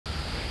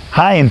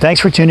Hi, and thanks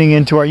for tuning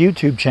in to our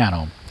YouTube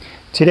channel.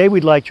 Today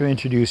we'd like to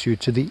introduce you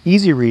to the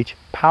Easy Reach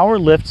power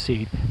lift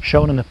seat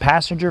shown in the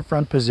passenger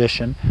front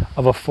position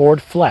of a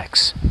Ford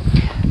Flex.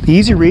 The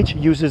Easy Reach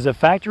uses a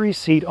factory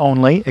seat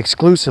only,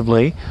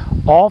 exclusively.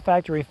 All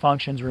factory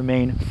functions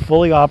remain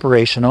fully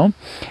operational,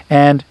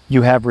 and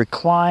you have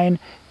recline,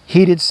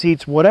 heated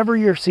seats, whatever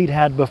your seat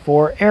had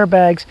before,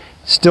 airbags,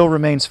 still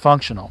remains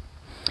functional.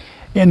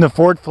 In the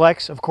Ford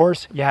Flex, of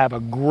course, you have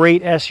a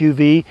great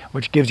SUV,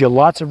 which gives you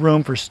lots of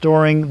room for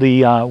storing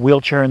the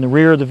wheelchair in the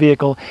rear of the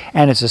vehicle,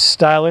 and it's a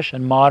stylish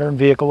and modern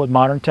vehicle with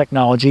modern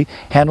technology.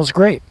 Handles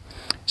great.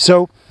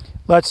 So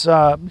let's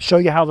show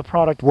you how the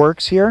product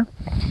works here.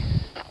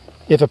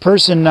 If a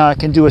person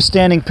can do a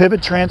standing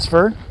pivot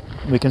transfer,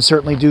 we can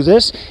certainly do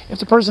this. If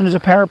the person is a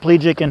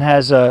paraplegic and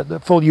has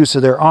the full use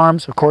of their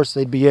arms, of course,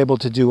 they'd be able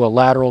to do a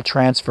lateral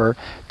transfer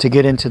to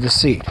get into the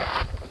seat.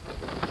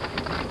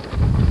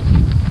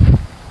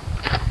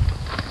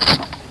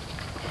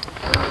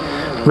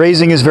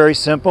 Raising is very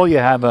simple. You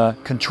have a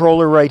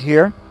controller right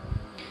here.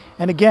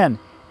 And again,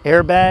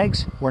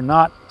 airbags, we're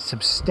not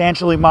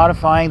substantially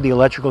modifying the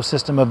electrical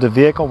system of the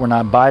vehicle. We're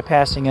not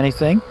bypassing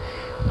anything.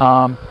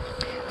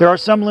 There are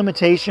some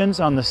limitations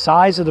on the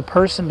size of the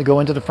person to go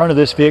into the front of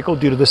this vehicle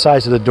due to the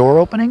size of the door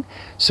opening.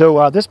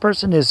 So this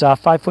person is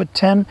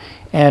 5'10"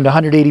 and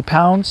 180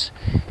 pounds,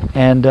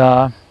 and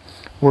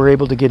we're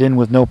able to get in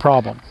with no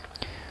problem.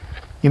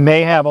 You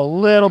may have a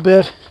little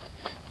bit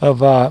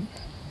of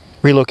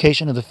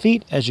relocation of the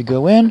feet as you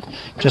go in,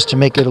 just to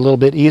make it a little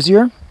bit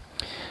easier.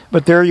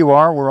 But there you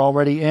are, we're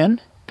already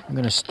in. I'm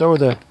going to store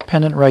the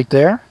pendant right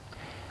there.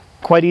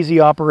 Quite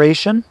easy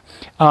operation.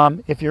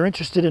 If you're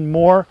interested in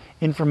more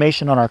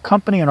information on our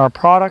company and our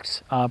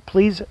products,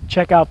 please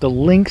check out the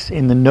links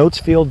in the notes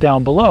field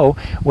down below,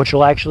 which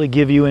will actually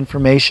give you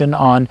information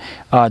on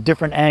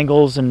different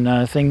angles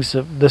and things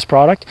of this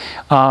product.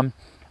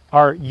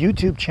 Our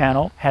YouTube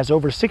channel has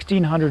over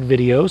 1,600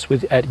 videos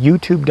at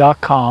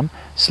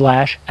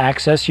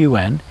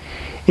youtube.com/accessun.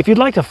 If you'd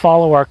like to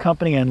follow our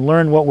company and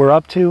learn what we're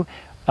up to,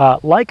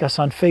 like us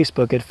on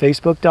Facebook at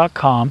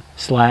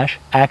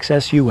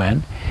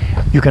facebook.com/accessun.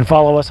 You can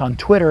follow us on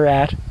Twitter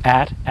at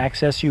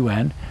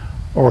accessun,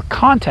 or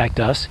contact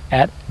us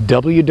at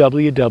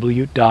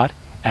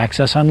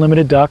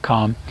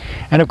www.accessunlimited.com.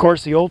 And of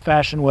course, the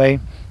old-fashioned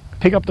way,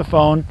 pick up the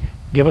phone,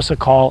 give us a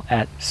call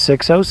at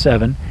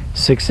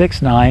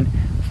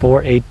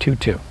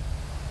 607-669-4822.